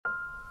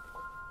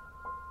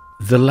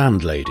The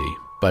Landlady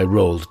by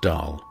Roald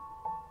Dahl.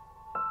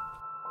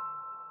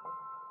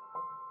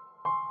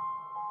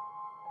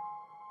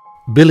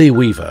 Billy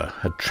Weaver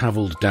had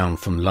travelled down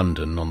from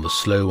London on the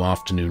slow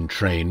afternoon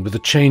train with a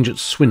change at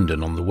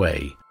Swindon on the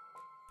way,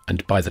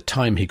 and by the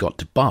time he got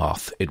to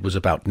Bath it was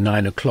about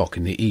 9 o'clock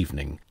in the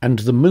evening, and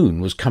the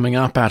moon was coming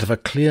up out of a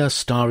clear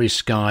starry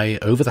sky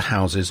over the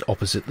houses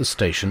opposite the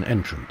station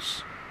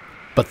entrance.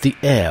 But the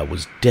air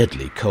was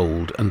deadly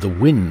cold, and the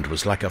wind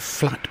was like a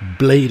flat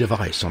blade of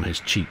ice on his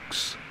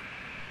cheeks.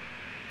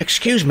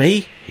 "Excuse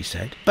me," he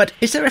said, "but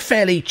is there a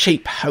fairly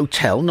cheap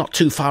hotel not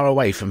too far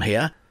away from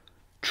here?"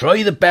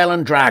 "Try the Bell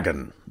and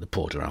Dragon," the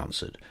porter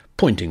answered,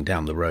 pointing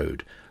down the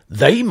road.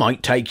 "They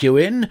might take you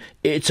in.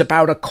 It's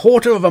about a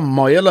quarter of a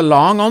mile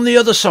along on the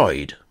other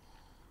side."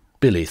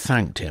 Billy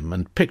thanked him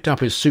and picked up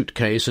his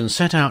suitcase and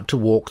set out to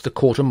walk the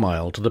quarter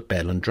mile to the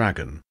Bell and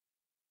Dragon.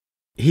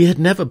 He had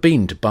never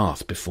been to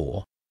Bath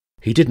before.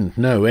 He didn't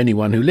know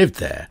anyone who lived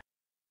there,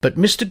 but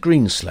Mr.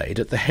 Greenslade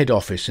at the head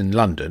office in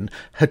London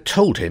had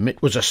told him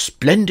it was a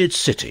splendid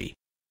city.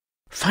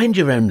 "Find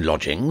your own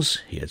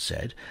lodgings," he had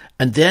said,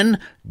 "and then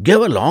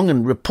go along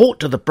and report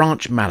to the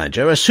branch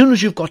manager as soon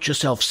as you've got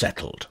yourself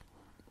settled."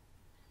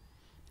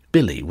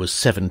 Billy was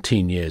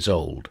 17 years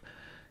old.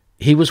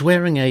 He was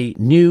wearing a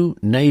new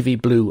navy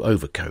blue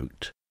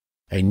overcoat,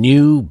 a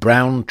new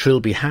brown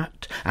trilby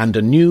hat, and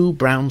a new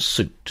brown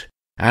suit,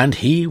 and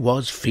he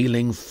was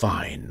feeling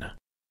fine.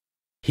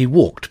 He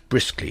walked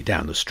briskly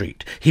down the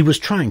street. He was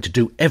trying to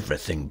do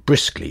everything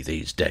briskly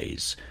these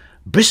days.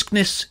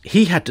 Briskness,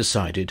 he had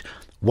decided,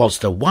 was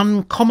the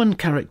one common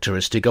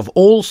characteristic of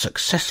all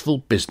successful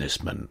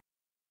businessmen.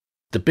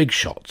 The big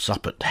shots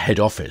up at head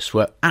office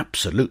were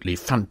absolutely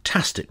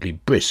fantastically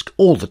brisk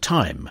all the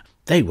time.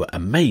 They were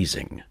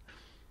amazing.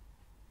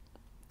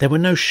 There were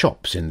no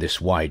shops in this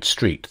wide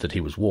street that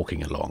he was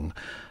walking along,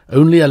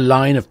 only a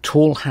line of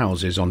tall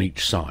houses on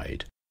each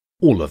side,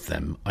 all of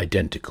them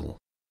identical.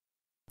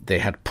 They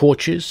had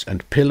porches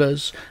and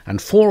pillars and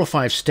 4 or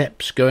 5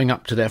 steps going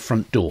up to their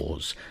front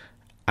doors,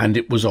 and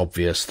it was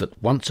obvious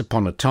that once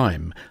upon a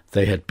time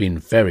they had been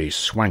very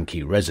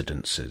swanky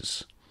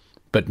residences.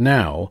 But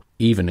now,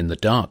 even in the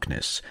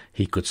darkness,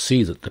 he could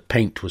see that the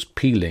paint was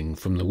peeling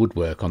from the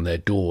woodwork on their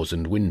doors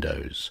and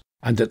windows,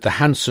 and that the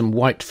handsome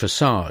white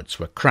facades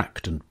were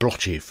cracked and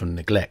blotchy from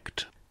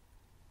neglect.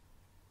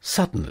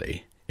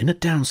 Suddenly, in a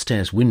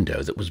downstairs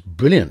window that was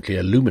brilliantly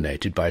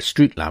illuminated by a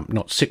street lamp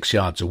not 6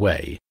 yards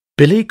away,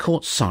 Billy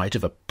caught sight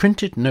of a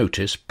printed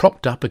notice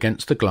propped up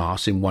against the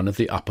glass in one of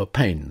the upper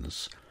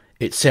panes.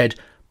 It said,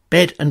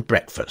 "Bed and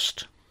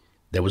Breakfast."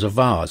 There was a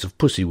vase of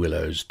pussy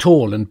willows,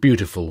 tall and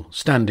beautiful,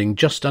 standing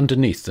just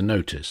underneath the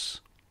notice.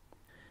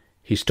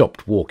 He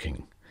stopped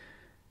walking.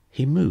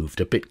 He moved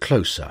a bit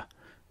closer.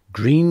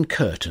 Green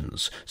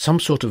curtains,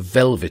 some sort of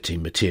velvety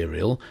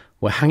material,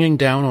 were hanging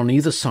down on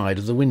either side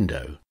of the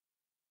window.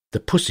 The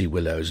pussy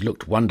willows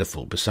looked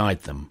wonderful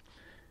beside them.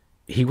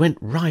 He went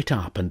right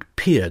up and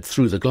peered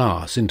through the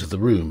glass into the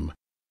room,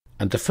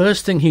 and the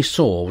first thing he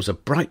saw was a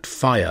bright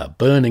fire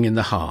burning in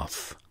the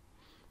hearth.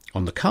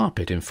 On the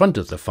carpet in front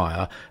of the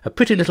fire a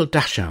pretty little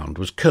dachshund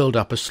was curled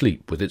up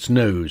asleep with its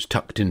nose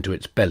tucked into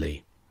its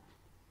belly.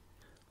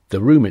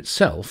 The room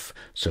itself,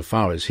 so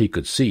far as he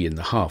could see in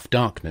the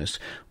half-darkness,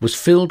 was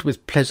filled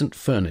with pleasant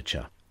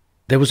furniture.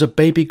 There was a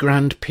baby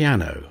grand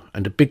piano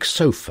and a big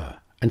sofa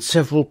and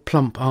several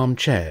plump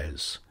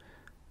armchairs,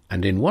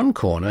 and in one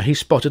corner he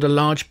spotted a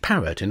large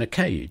parrot in a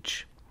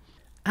cage.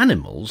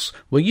 Animals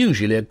were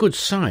usually a good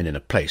sign in a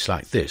place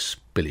like this,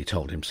 Billy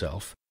told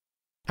himself,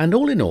 and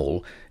all in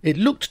all it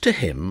looked to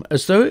him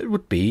as though it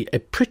would be a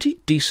pretty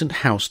decent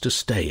house to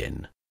stay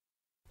in.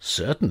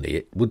 Certainly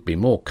it would be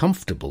more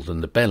comfortable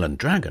than the Bell and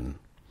Dragon.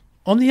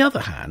 On the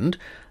other hand,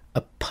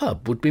 a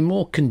pub would be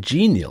more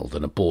congenial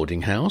than a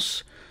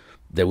boarding-house.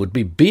 There would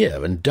be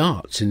beer and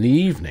darts in the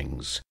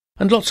evenings,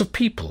 and lots of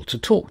people to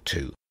talk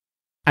to,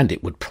 and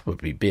it would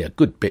probably be a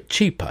good bit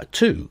cheaper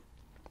too.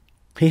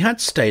 He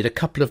had stayed a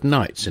couple of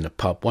nights in a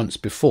pub once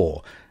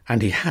before,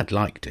 and he had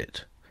liked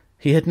it.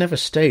 He had never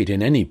stayed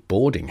in any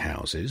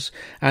boarding-houses,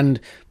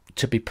 and,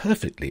 to be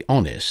perfectly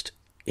honest,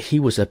 he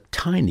was a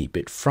tiny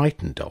bit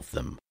frightened of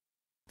them.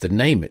 The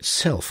name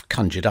itself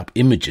conjured up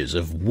images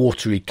of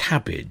watery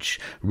cabbage,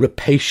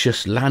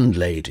 rapacious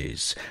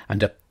landladies,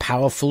 and a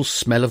powerful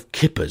smell of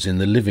kippers in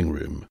the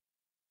living-room.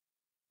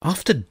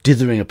 After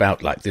dithering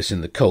about like this in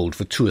the cold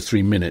for 2 or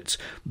 3 minutes,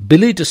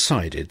 Billy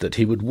decided that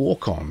he would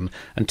walk on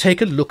and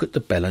take a look at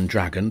the Bell and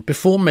Dragon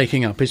before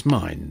making up his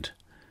mind.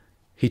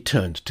 He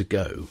turned to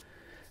go,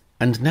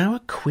 and now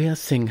a queer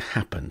thing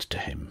happened to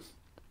him.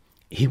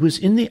 He was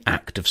in the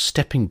act of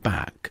stepping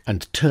back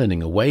and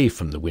turning away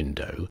from the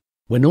window,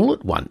 when all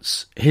at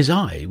once his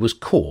eye was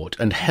caught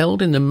and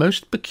held in the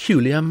most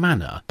peculiar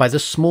manner by the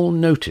small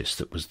notice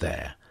that was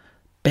there.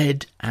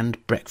 "Bed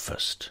and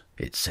Breakfast,"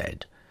 it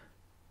said.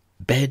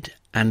 Bed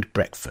and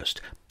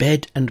breakfast,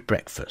 bed and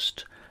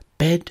breakfast,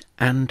 bed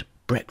and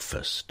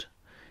breakfast.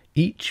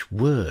 Each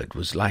word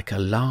was like a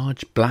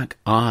large black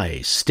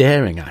eye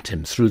staring at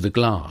him through the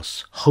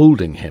glass,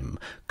 holding him,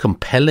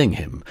 compelling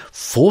him,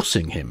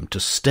 forcing him to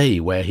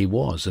stay where he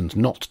was and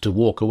not to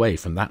walk away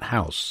from that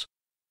house.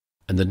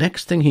 And the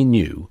next thing he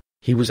knew,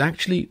 he was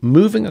actually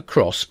moving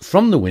across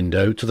from the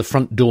window to the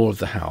front door of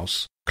the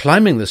house,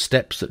 climbing the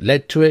steps that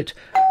led to it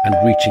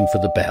and reaching for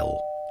the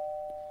bell.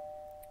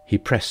 He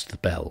pressed the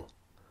bell.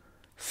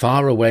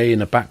 Far away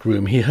in a back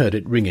room he heard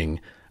it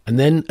ringing, and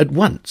then at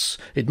once,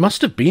 it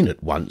must have been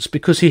at once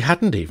because he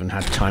hadn't even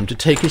had time to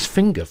take his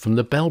finger from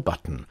the bell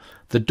button,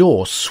 the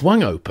door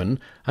swung open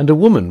and a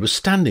woman was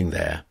standing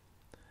there.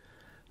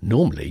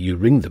 Normally you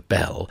ring the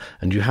bell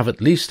and you have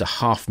at least a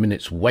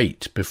half-minute's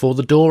wait before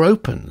the door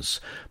opens,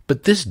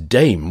 but this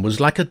dame was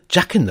like a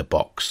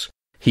jack-in-the-box.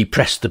 He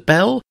pressed the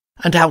bell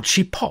and out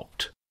she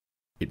popped.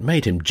 It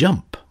made him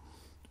jump.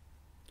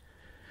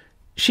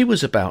 She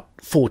was about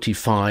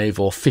 45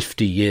 or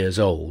 50 years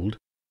old,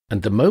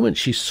 and the moment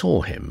she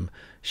saw him,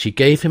 she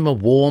gave him a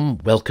warm,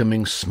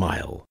 welcoming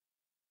smile.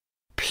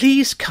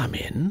 "Please come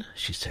in,"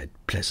 she said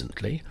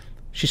pleasantly.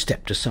 She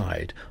stepped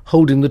aside,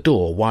 holding the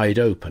door wide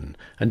open,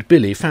 and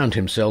Billy found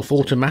himself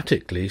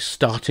automatically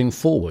starting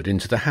forward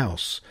into the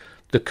house.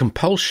 The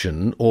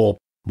compulsion, or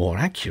more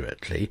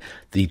accurately,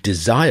 the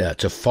desire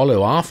to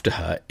follow after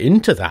her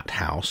into that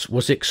house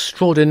was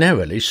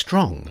extraordinarily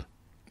strong.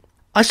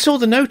 "I saw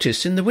the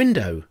notice in the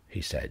window,"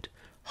 he said,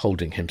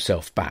 holding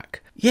himself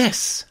back.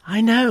 "Yes,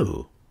 I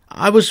know.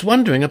 I was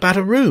wondering about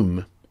a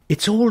room."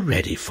 "It's all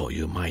ready for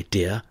you, my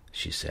dear,"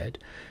 she said.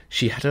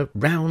 She had a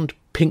round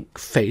pink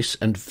face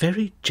and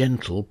very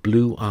gentle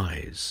blue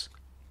eyes.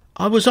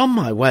 "I was on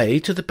my way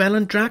to the Bell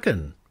and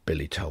Dragon,"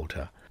 Billy told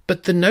her,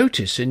 "but the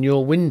notice in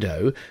your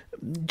window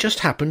just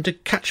happened to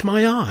catch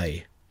my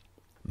eye."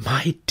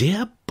 "My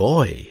dear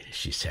boy,"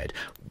 she said,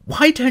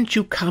 "why don't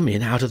you come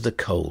in out of the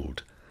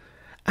cold?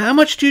 How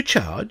much do you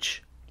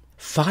charge?"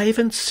 5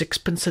 and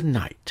 6pence a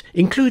night,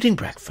 including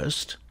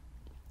breakfast."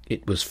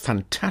 It was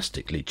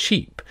fantastically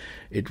cheap.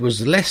 It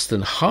was less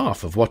than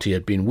half of what he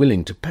had been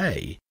willing to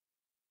pay.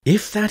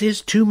 "If that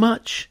is too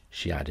much,"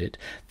 she added,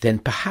 "then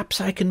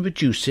perhaps I can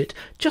reduce it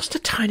just a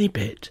tiny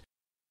bit.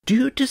 Do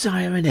you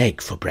desire an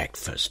egg for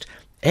breakfast?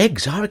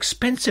 Eggs are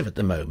expensive at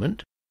the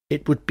moment.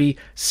 It would be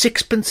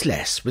 6pence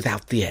less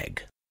without the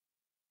egg."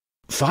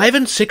 5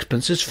 and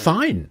 6pence is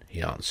fine,"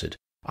 he answered.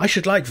 "I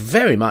should like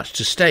very much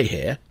to stay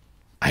here."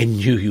 "I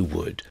knew you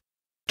would.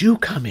 Do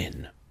come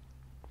in."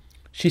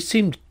 She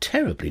seemed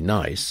terribly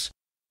nice.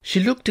 She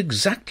looked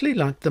exactly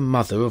like the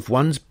mother of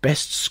one's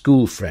best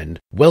school friend,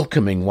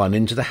 welcoming one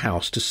into the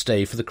house to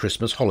stay for the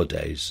Christmas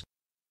holidays.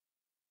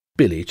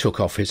 Billy took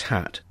off his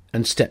hat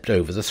and stepped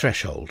over the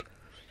threshold.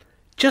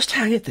 "Just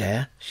hang it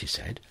there," she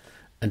said,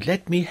 "and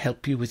let me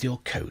help you with your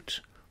coat."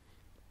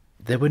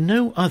 There were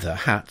no other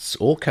hats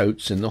or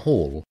coats in the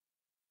hall.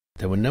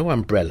 There were no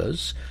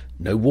umbrellas,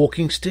 no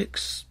walking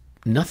sticks,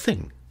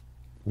 nothing.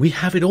 "We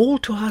have it all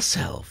to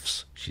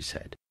ourselves," she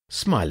said,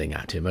 smiling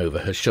at him over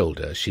her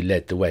shoulder as she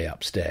led the way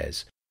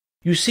upstairs.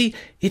 "You see,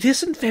 it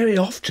isn't very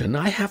often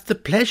I have the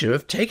pleasure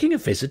of taking a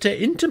visitor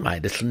into my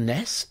little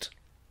nest."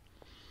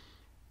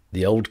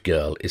 The old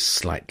girl is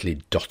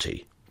slightly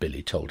dotty,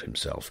 Billy told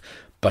himself,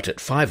 but at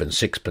 5 and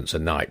 6pence a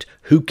night,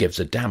 who gives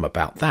a damn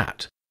about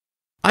that?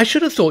 "I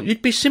should have thought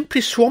you'd be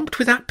simply swamped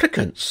with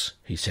applicants,"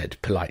 he said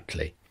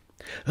politely.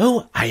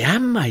 "Oh, I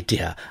am, my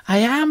dear, I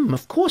am,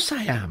 of course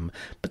I am,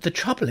 but the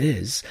trouble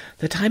is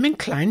that I'm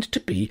inclined to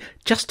be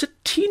just a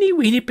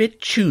teeny-weeny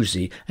bit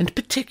choosy and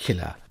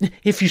particular,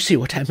 if you see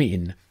what I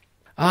mean."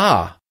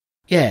 "Ah,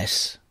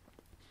 yes."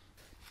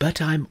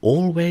 "But I'm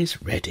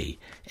always ready.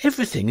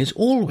 Everything is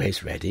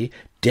always ready,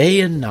 day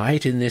and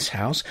night in this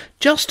house,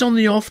 just on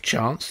the off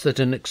chance that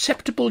an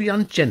acceptable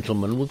young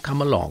gentleman will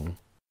come along.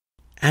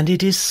 And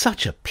it is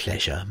such a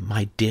pleasure,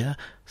 my dear,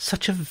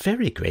 such a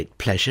very great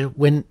pleasure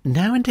when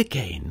now and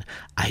again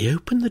I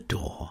open the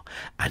door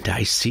and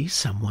I see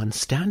someone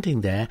standing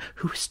there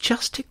who is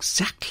just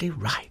exactly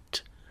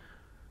right."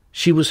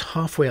 She was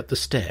halfway up the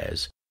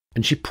stairs,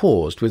 and she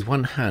paused with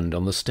one hand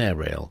on the stair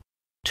rail,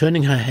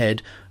 turning her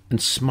head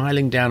and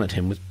smiling down at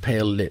him with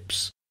pale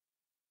lips.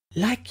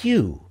 "Like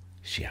you,"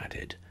 she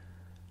added,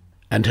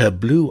 and her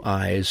blue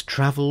eyes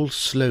travelled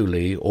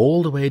slowly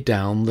all the way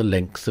down the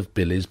length of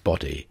Billy's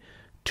body,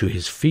 to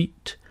his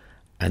feet,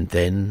 and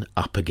then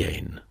up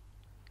again.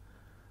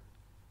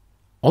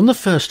 On the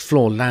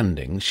first-floor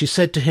landing she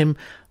said to him,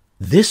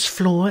 "This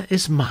floor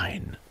is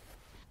mine."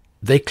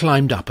 They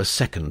climbed up a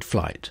second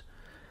flight.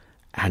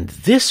 "And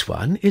this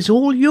one is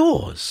all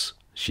yours,"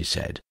 she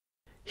said.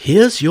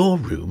 "Here's your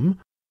room.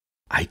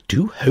 I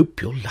do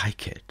hope you'll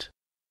like it."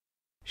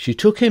 She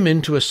took him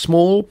into a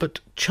small but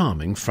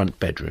charming front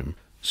bedroom,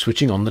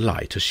 switching on the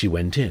light as she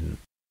went in.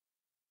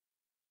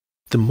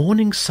 "The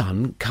morning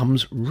sun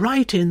comes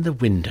right in the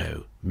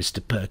window, Mr.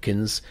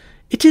 Perkins.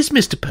 It is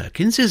Mr.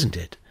 Perkins, isn't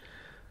it?"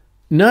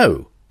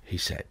 "No," he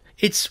said.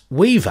 "It's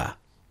Weaver."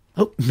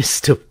 "Oh,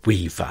 Mr.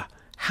 Weaver.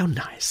 How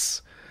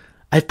nice.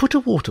 I've put a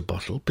water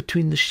bottle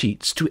between the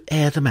sheets to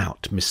air them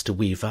out, Mr.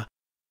 Weaver.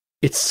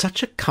 It's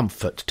such a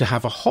comfort to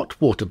have a hot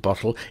water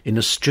bottle in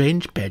a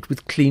strange bed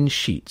with clean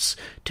sheets.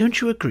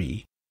 Don't you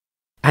agree?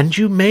 And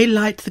you may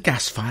light the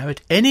gas fire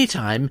at any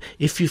time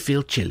if you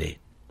feel chilly."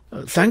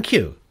 "Thank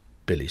you,"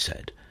 Billy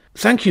said.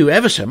 "Thank you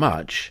ever so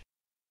much."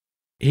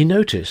 He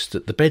noticed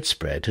that the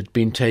bedspread had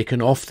been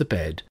taken off the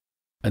bed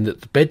and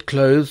that the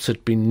bedclothes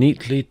had been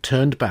neatly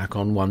turned back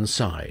on one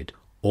side,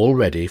 all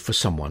ready for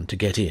someone to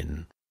get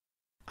in.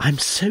 "I'm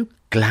so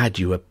glad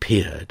you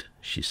appeared,"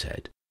 she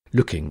said,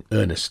 looking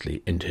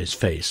earnestly into his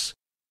face.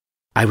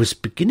 "I was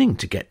beginning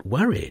to get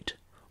worried."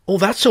 "Oh,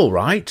 that's all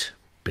right,"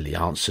 Billy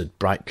answered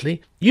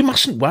brightly. "You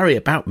mustn't worry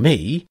about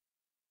me."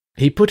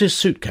 He put his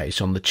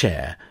suitcase on the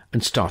chair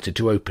and started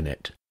to open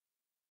it.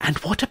 "And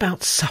what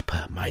about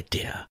supper, my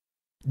dear?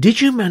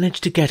 Did you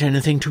manage to get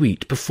anything to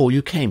eat before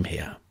you came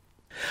here?"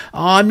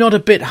 "I'm not a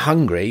bit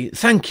hungry,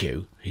 thank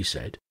you," he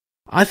said.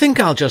 "I think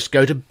I'll just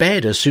go to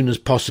bed as soon as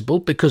possible,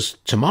 because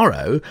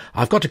tomorrow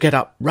I've got to get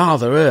up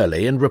rather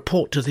early and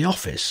report to the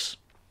office."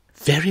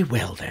 "Very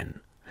well, then.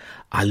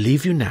 I'll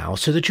leave you now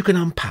so that you can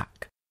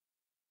unpack.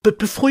 But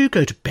before you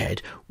go to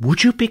bed,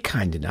 would you be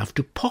kind enough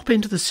to pop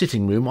into the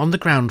sitting room on the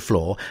ground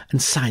floor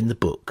and sign the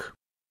book?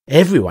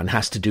 Everyone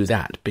has to do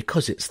that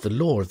because it's the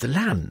law of the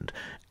land,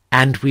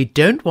 and we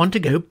don't want to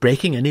go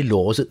breaking any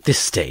laws at this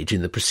stage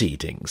in the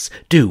proceedings,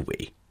 do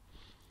we?"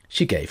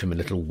 She gave him a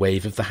little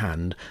wave of the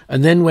hand,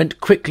 and then went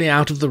quickly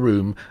out of the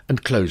room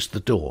and closed the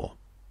door.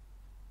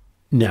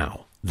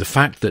 Now, the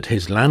fact that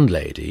his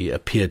landlady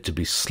appeared to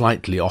be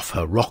slightly off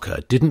her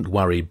rocker didn't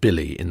worry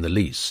Billy in the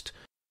least.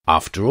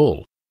 After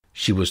all,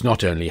 she was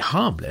not only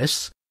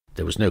harmless,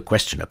 there was no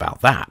question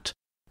about that,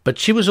 but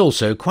she was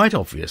also quite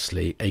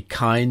obviously a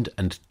kind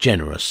and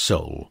generous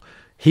soul.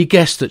 He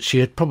guessed that she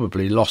had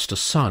probably lost a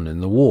son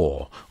in the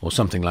war, or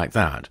something like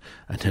that,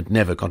 and had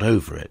never got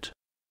over it.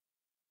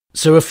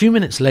 So a few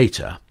minutes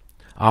later,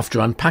 after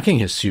unpacking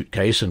his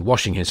suitcase and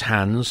washing his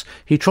hands,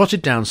 he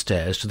trotted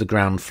downstairs to the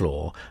ground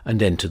floor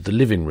and entered the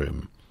living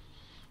room.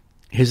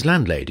 His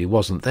landlady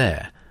wasn't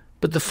there,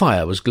 but the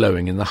fire was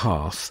glowing in the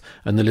hearth,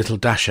 and the little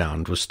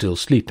dachshund was still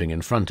sleeping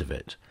in front of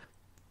it.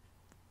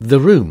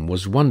 The room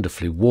was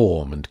wonderfully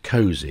warm and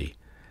cosy.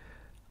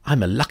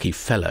 "I'm a lucky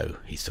fellow,"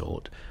 he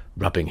thought,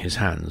 rubbing his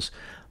hands.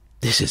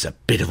 "This is a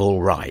bit of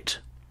all right."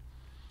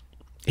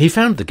 He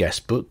found the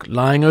guest book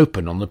lying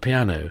open on the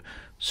piano,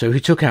 so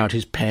he took out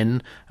his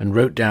pen and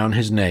wrote down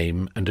his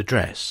name and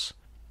address.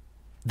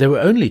 There were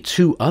only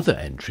 2 other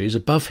entries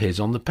above his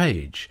on the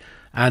page,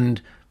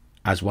 and,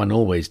 as one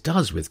always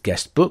does with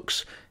guest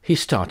books, he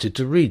started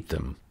to read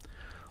them.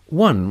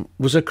 One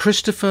was a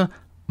Christopher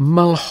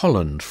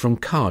Mulholland from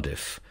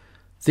Cardiff.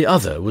 The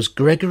other was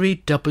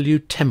Gregory W.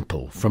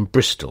 Temple from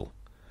Bristol.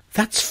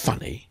 "That's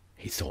funny,"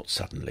 he thought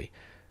suddenly.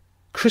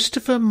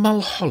 "Christopher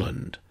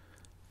Mulholland.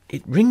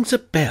 It rings a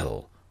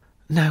bell.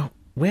 Now,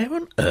 where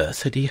on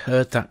earth had he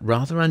heard that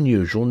rather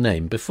unusual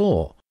name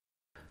before?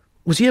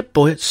 Was he a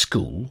boy at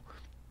school?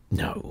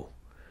 No.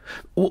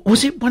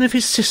 Was it one of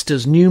his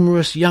sister's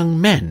numerous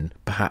young men,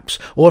 perhaps,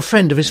 or a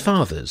friend of his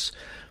father's?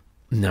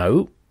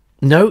 No,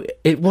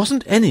 it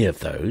wasn't any of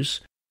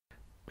those."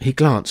 He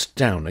glanced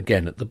down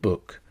again at the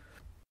book.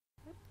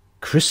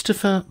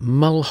 Christopher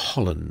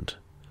Mulholland,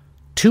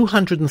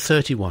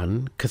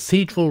 231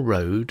 Cathedral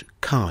Road,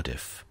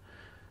 Cardiff.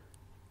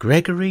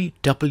 Gregory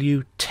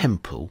W.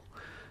 Temple,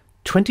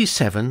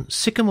 27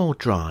 Sycamore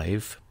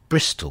Drive,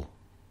 Bristol.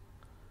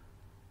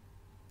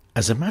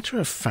 As a matter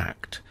of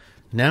fact,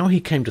 now he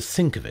came to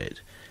think of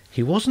it,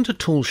 he wasn't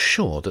at all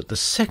sure that the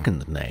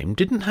second name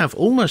didn't have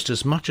almost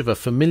as much of a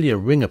familiar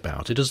ring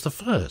about it as the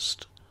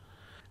first.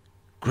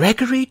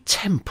 "Gregory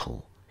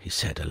Temple," he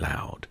said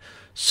aloud,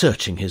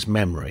 searching his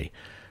memory.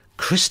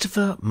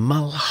 "Christopher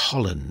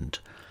Mulholland.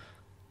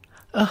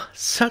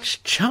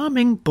 Such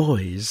charming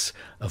boys,"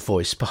 a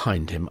voice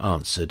behind him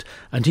answered,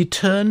 and he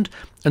turned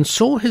and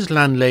saw his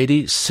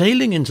landlady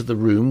sailing into the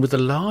room with a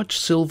large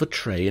silver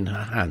tray in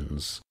her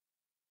hands.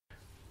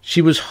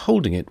 She was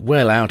holding it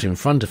well out in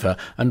front of her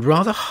and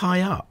rather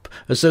high up,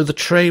 as though the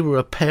tray were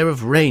a pair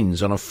of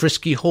reins on a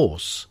frisky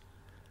horse.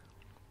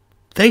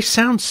 "They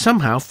sound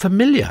somehow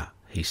familiar,"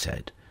 he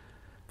said.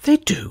 "They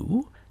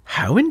do?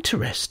 How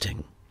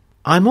interesting.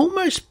 I'm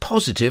almost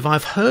positive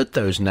I've heard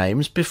those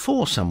names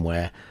before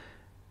somewhere.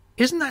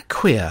 Isn't that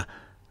queer?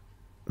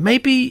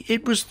 Maybe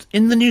it was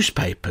in the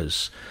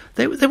newspapers.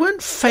 They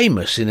weren't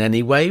famous in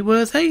any way,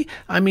 were they?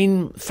 I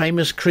mean,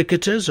 famous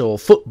cricketers or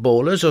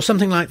footballers or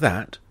something like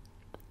that?"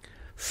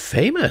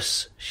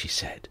 "Famous?" she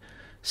said,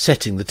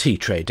 setting the tea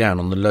tray down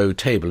on the low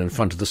table in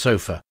front of the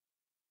sofa.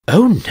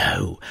 "Oh,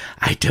 no,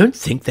 I don't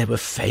think they were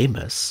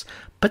famous,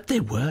 but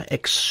they were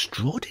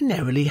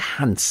extraordinarily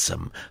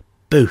handsome,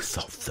 both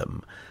of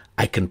them.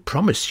 I can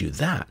promise you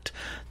that.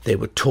 They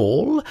were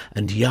tall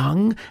and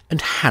young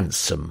and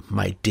handsome,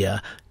 my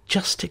dear,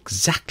 just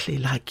exactly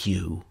like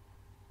you."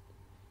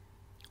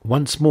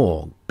 Once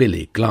more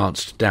Billy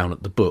glanced down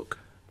at the book.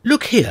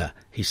 "Look here,"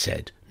 he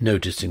said,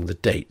 noticing the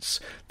dates.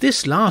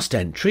 "This last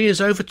entry is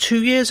over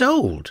 2 years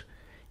old."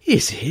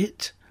 "Is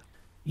it?"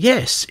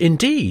 Yes,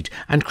 indeed,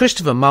 and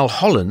Christopher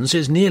Mulholland's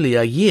is nearly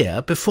a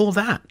year before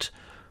that.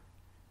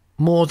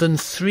 More than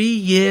 3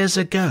 years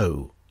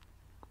ago.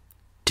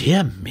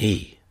 Dear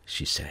me,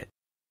 she said,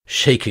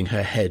 shaking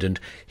her head and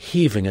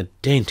heaving a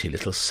dainty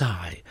little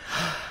sigh.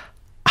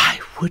 I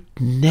would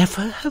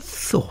never have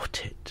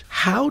thought it.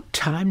 How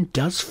time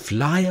does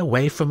fly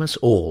away from us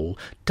all,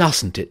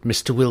 doesn't it,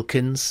 Mr.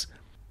 Wilkins?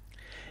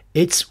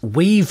 It's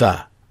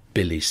Weaver,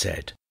 Billy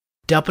said.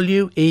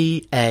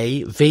 W-E-A-V-E-R.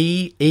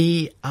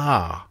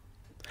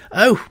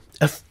 Oh,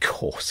 of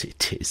course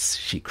it is,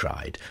 she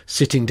cried,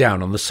 sitting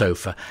down on the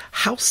sofa.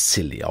 How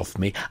silly of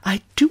me.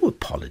 I do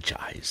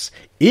apologise.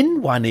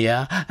 In one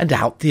ear and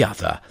out the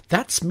other.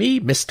 That's me,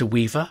 Mr.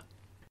 Weaver.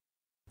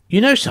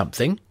 You know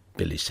something,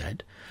 Billy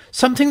said.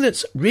 Something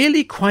that's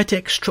really quite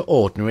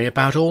extraordinary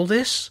about all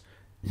this?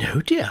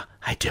 No, dear,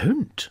 I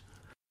don't.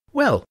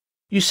 Well,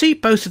 you see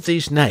both of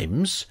these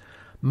names,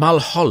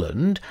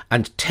 Mulholland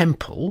and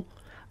Temple,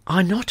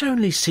 I not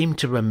only seem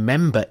to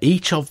remember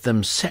each of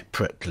them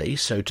separately,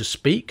 so to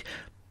speak,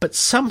 but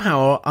somehow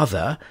or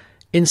other,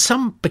 in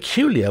some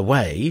peculiar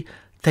way,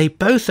 they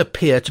both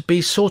appear to be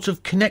sort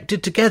of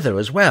connected together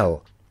as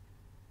well,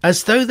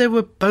 as though they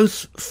were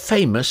both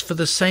famous for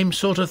the same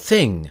sort of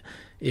thing,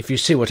 if you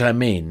see what I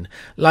mean,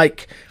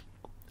 like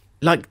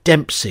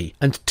Dempsey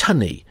and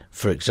Tunney,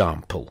 for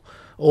example,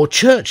 or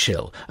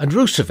Churchill and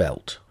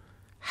Roosevelt.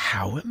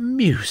 How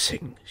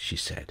amusing, she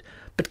said.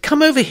 But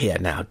come over here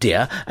now,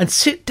 dear, and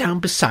sit down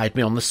beside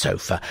me on the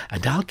sofa,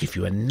 and I'll give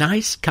you a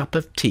nice cup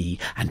of tea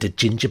and a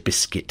ginger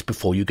biscuit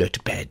before you go to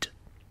bed.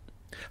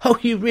 Oh,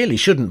 you really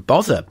shouldn't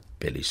bother,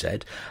 Billy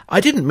said.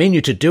 I didn't mean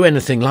you to do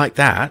anything like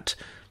that.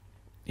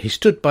 He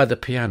stood by the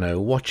piano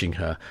watching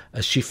her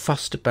as she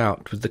fussed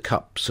about with the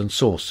cups and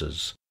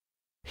saucers.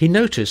 He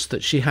noticed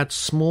that she had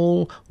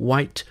small,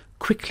 white,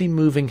 quickly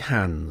moving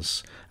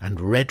hands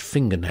and red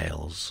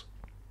fingernails.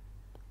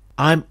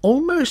 I'm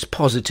almost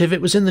positive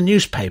it was in the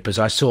newspapers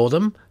I saw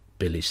them,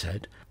 Billy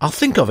said. I'll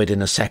think of it in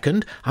a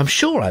second. I'm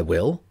sure I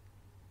will.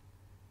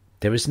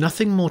 There is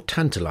nothing more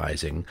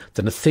tantalizing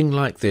than a thing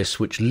like this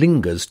which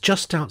lingers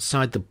just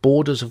outside the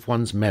borders of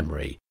one's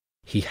memory.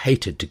 He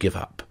hated to give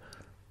up.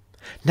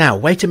 Now,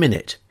 wait a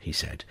minute, he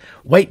said.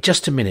 Wait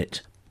just a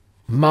minute.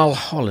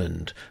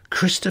 Mulholland,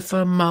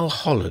 Christopher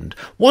Mulholland.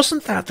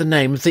 Wasn't that the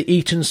name of the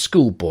Eton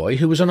schoolboy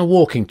who was on a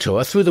walking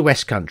tour through the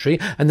West Country,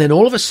 and then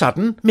all of a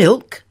sudden,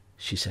 milk,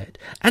 she said,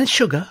 and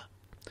sugar?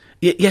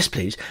 Yes,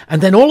 please.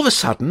 And then all of a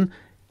sudden,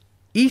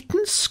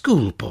 Eton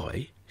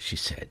schoolboy, she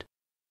said.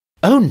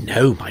 Oh,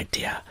 no, my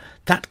dear,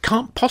 that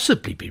can't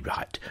possibly be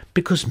right,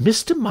 because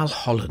Mr.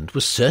 Mulholland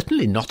was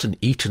certainly not an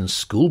Eton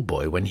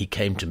schoolboy when he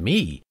came to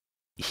me.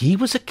 He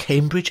was a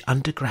Cambridge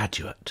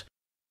undergraduate.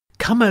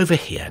 Come over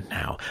here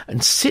now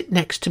and sit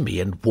next to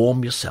me and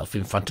warm yourself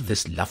in front of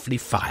this lovely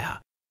fire.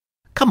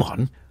 Come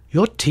on,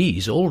 your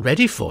tea's all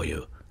ready for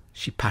you.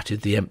 She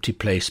patted the empty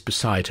place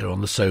beside her on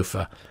the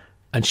sofa,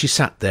 and she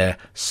sat there,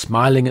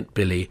 smiling at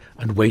Billy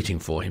and waiting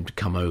for him to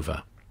come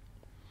over.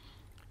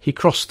 He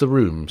crossed the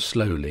room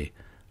slowly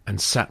and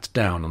sat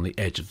down on the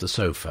edge of the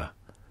sofa.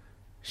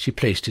 She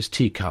placed his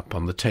teacup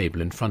on the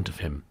table in front of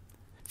him.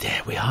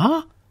 There we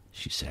are,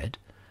 she said.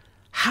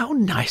 How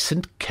nice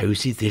and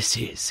cosy this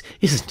is,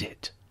 isn't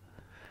it?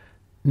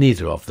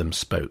 Neither of them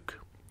spoke.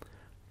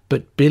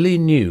 But Billy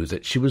knew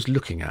that she was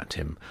looking at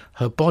him.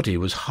 Her body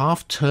was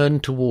half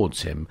turned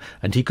towards him,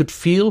 and he could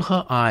feel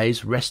her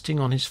eyes resting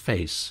on his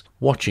face,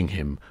 watching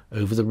him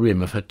over the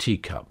rim of her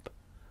teacup.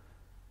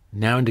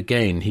 Now and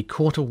again he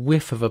caught a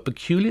whiff of a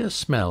peculiar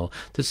smell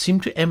that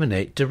seemed to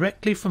emanate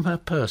directly from her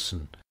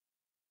person.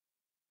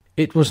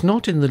 It was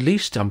not in the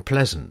least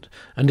unpleasant,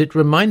 and it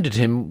reminded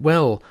him,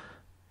 well,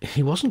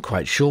 he wasn't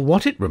quite sure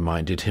what it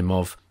reminded him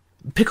of.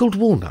 Pickled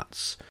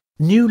walnuts,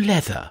 new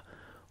leather,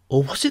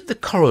 or was it the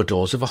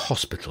corridors of a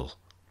hospital?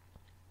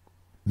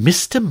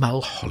 Mr.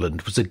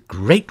 Mulholland was a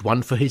great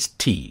one for his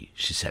tea,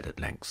 she said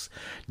at length.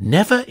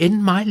 Never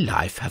in my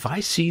life have I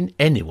seen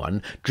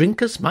anyone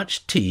drink as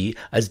much tea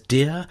as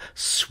dear,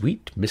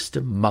 sweet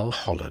Mr.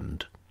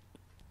 Mulholland.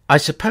 I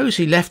suppose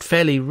he left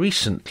fairly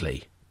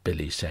recently,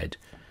 Billy said.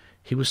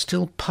 He was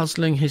still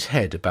puzzling his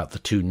head about the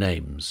two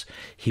names.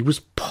 He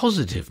was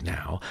positive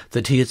now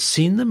that he had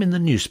seen them in the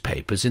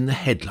newspapers in the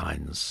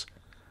headlines.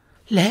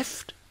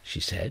 Left,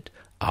 she said,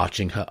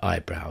 arching her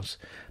eyebrows.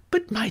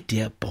 But, my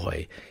dear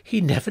boy,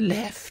 he never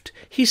left.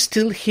 He's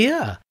still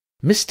here.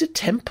 Mr.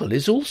 Temple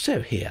is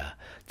also here.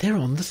 They're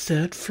on the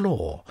 3rd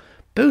floor,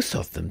 both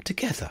of them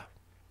together.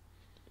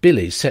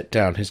 Billy set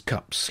down his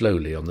cup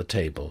slowly on the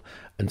table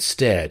and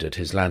stared at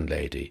his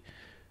landlady.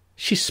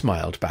 She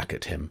smiled back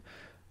at him,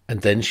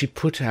 and then she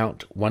put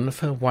out one of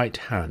her white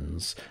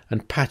hands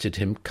and patted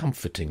him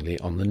comfortingly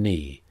on the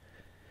knee.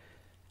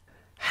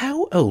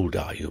 "How old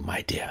are you,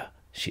 my dear?"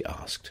 she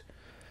asked.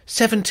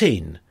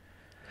 17.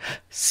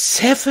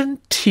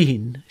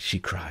 17, she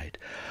cried.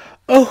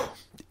 Oh,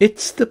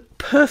 it's the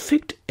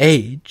perfect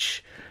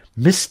age.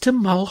 Mr.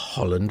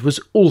 Mulholland was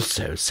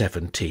also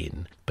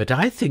 17, but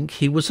I think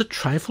he was a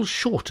trifle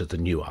shorter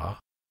than you are.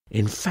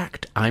 In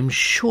fact, I'm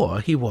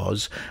sure he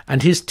was,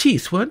 and his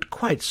teeth weren't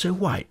quite so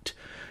white.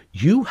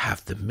 You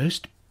have the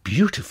most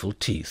beautiful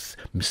teeth,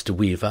 Mr.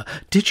 Weaver.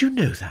 Did you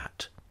know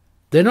that?"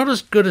 "They're not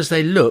as good as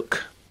they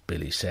look,"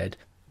 Billy said.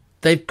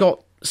 "They've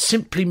got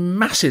simply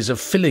masses of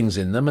fillings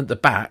in them at the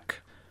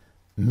back."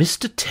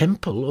 "Mr.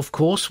 Temple, of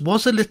course,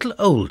 was a little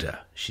older,"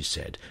 she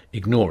said,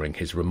 ignoring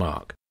his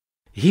remark.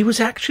 "He was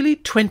actually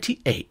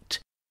 28,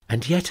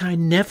 and yet I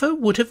never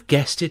would have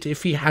guessed it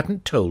if he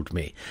hadn't told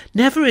me.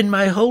 Never in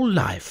my whole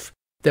life.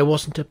 There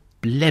wasn't a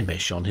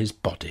blemish on his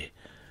body."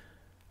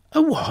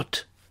 "A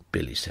what?"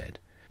 Billy said.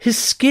 "His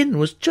skin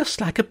was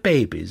just like a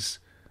baby's."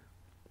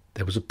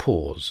 There was a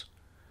pause.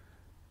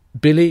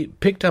 Billy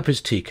picked up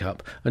his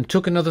teacup and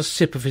took another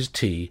sip of his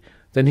tea,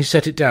 then he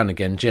set it down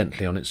again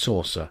gently on its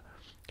saucer.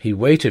 He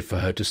waited for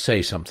her to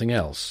say something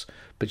else,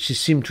 but she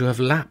seemed to have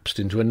lapsed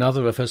into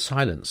another of her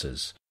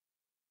silences.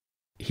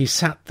 He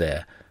sat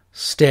there,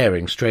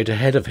 staring straight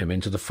ahead of him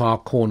into the far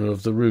corner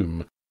of the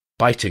room,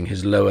 biting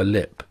his lower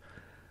lip.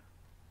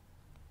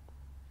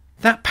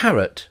 "That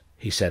parrot,"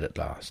 he said at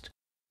last.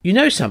 "You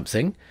know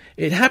something?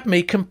 It had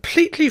me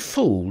completely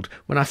fooled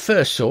when I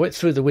first saw it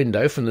through the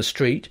window from the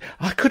street.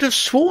 I could have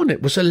sworn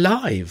it was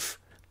alive.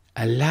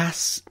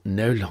 Alas,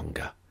 no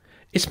longer.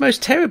 It's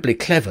most terribly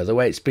clever the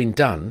way it's been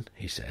done,"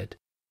 he said.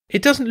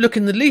 "It doesn't look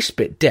in the least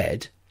bit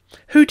dead.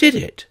 Who did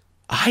it?"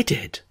 "I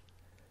did."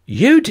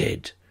 "You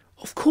did?"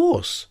 "Of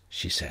course,"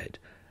 she said.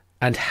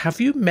 "And have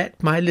you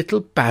met my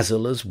little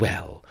Basil as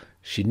well?"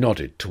 She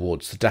nodded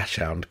towards the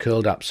dachshund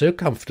curled up so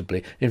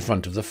comfortably in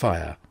front of the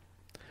fire.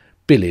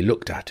 Billy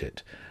looked at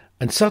it,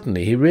 and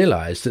suddenly he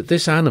realized that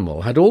this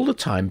animal had all the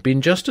time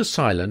been just as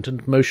silent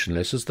and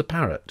motionless as the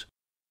parrot.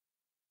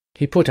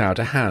 He put out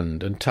a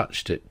hand and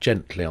touched it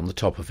gently on the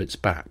top of its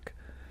back.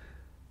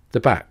 The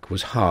back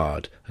was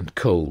hard and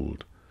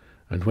cold,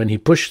 and when he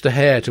pushed the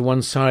hair to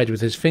one side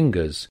with his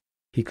fingers,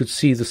 he could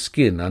see the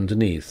skin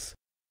underneath,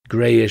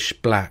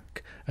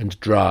 greyish-black and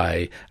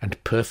dry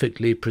and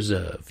perfectly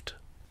preserved.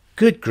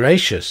 "Good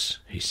gracious,"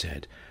 he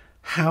said.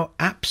 "How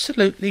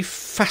absolutely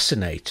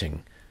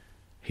fascinating."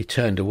 He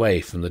turned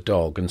away from the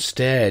dog and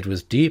stared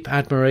with deep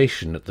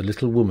admiration at the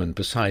little woman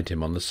beside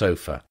him on the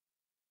sofa.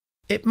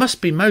 "It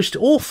must be most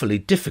awfully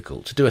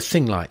difficult to do a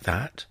thing like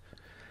that."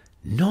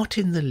 "Not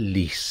in the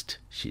least,"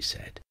 she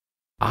said.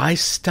 "I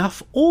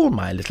stuff all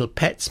my little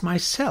pets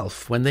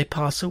myself when they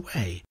pass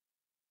away.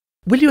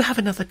 Will you have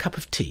another cup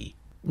of tea?"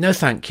 "No,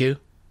 thank you,"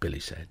 Billy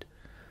said.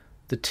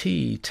 The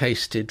tea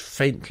tasted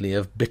faintly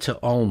of bitter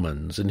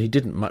almonds, and he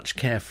didn't much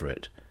care for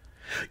it.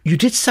 "You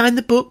did sign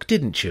the book,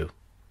 didn't you?"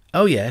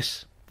 "Oh,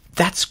 yes."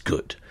 "That's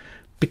good,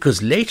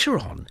 because later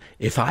on,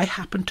 if I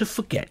happen to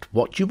forget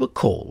what you were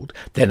called,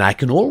 then I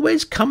can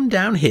always come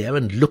down here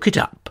and look it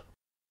up.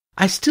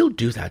 I still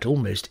do that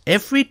almost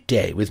every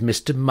day with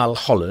Mr.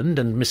 Mulholland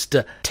and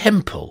Mr.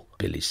 Temple,"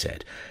 Billy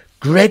said.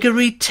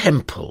 "Gregory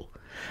Temple.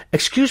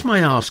 Excuse my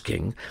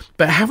asking,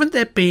 but haven't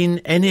there been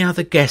any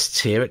other guests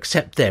here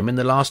except them in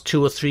the last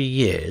 2 or 3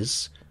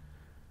 years?"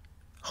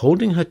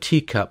 Holding her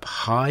teacup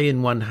high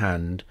in one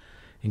hand,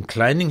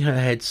 inclining her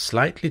head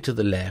slightly to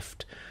the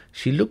left,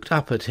 she looked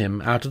up at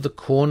him out of the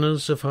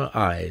corners of her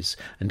eyes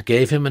and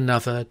gave him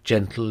another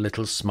gentle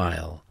little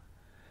smile.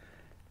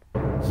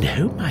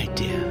 "No, my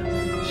dear,"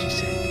 she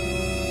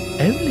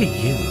said. "Only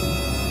you."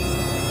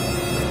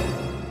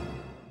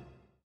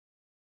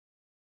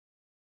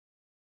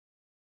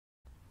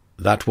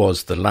 That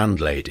was The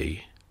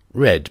Landlady,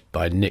 read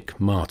by Nick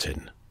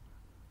Martin.